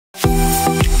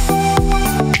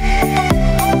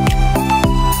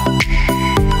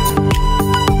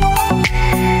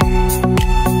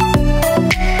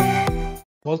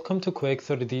Welcome to Quick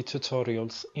 3D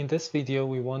Tutorials. In this video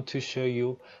we want to show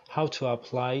you how to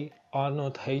apply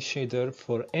Arnold Hair shader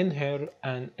for nhair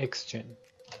and Xgen.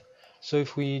 So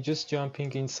if we just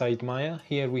jumping inside Maya,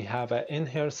 here we have a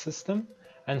nhair system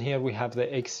and here we have the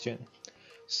Xgen.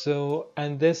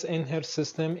 And this nhair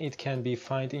system, it can be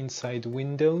found inside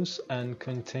Windows and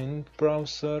Content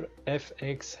Browser,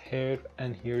 FX, Hair,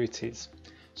 and here it is.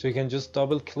 So you can just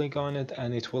double click on it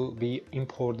and it will be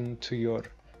important to your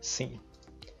scene.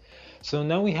 So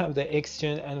now we have the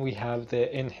Xgen and we have the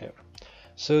nhair.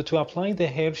 So to apply the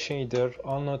hair shader,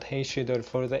 Arnold Hair shader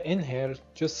for the nhair,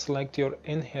 just select your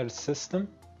nhair system,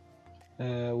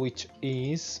 which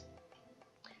is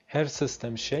hair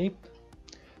system shape.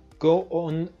 Go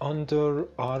on under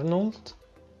Arnold.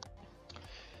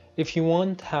 If you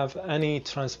won't have any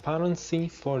transparency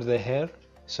for the hair,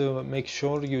 so make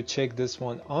sure you check this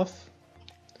one off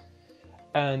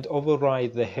and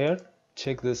override the hair.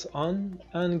 Check this on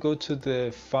and go to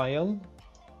the file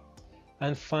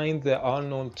and find the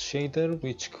Arnold shader,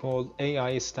 which called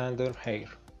AI standard hair.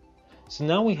 So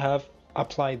now we have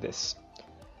applied this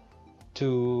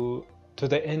to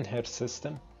the nhair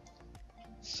system.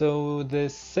 So the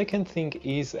second thing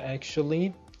is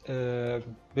actually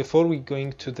before we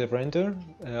going to the render,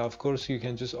 of course you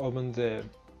can just open the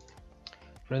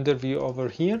render view over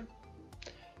here.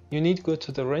 You need to go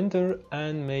to the render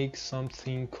and make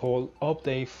something called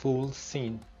update full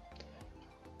scene.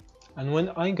 And when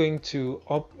I'm going to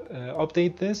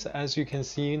update this, as you can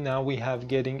see, now we have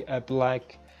getting a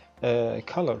black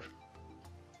color.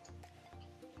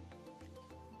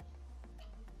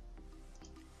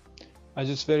 I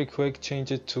just very quick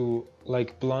change it to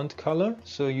like blonde color,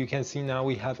 so you can see now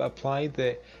we have applied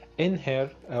the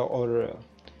nhair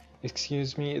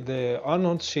the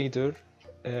Arnold shader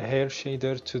hair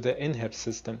shader to the nhair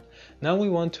system. Now we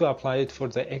want to apply it for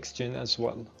the Xgen as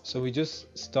well. So we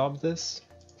just stop this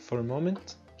for a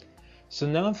moment. So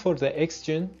now for the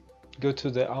Xgen, go to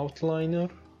the outliner,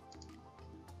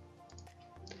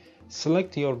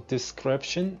 select your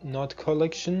description, not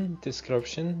collection,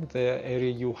 description, the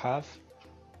area you have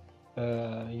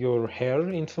your hair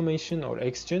information or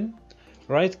Xgen.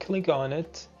 Right click on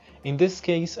it. In this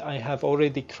case, I have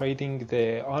already creating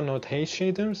the Arnold Hair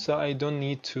shader, so I don't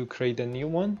need to create a new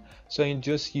one. So I'm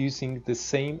just using the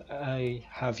same I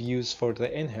have used for the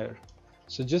nhair.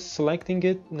 So just selecting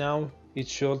it, now it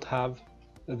should have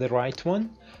the right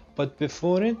one. But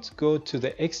before it, go to the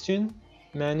Xgen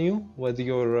menu with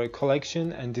your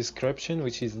collection and description,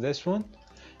 which is this one.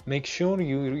 Make sure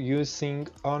you're using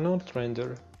Arnold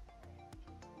render.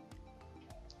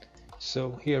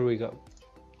 So here we go.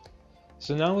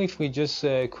 So now if we just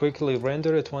quickly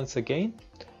render it once again,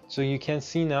 so you can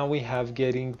see now we have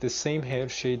getting the same hair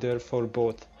shader for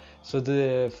both. So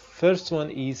the first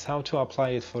one is how to apply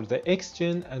it for the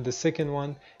Xgen and the second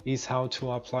one is how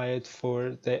to apply it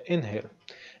for the nhair.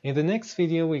 In the next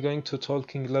video we're going to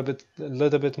talking a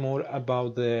little bit more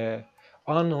about the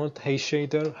Arnold Hair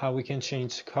shader, how we can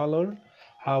change color,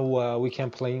 how we can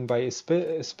play by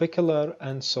specular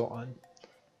and so on.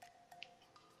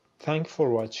 Thanks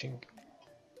for watching.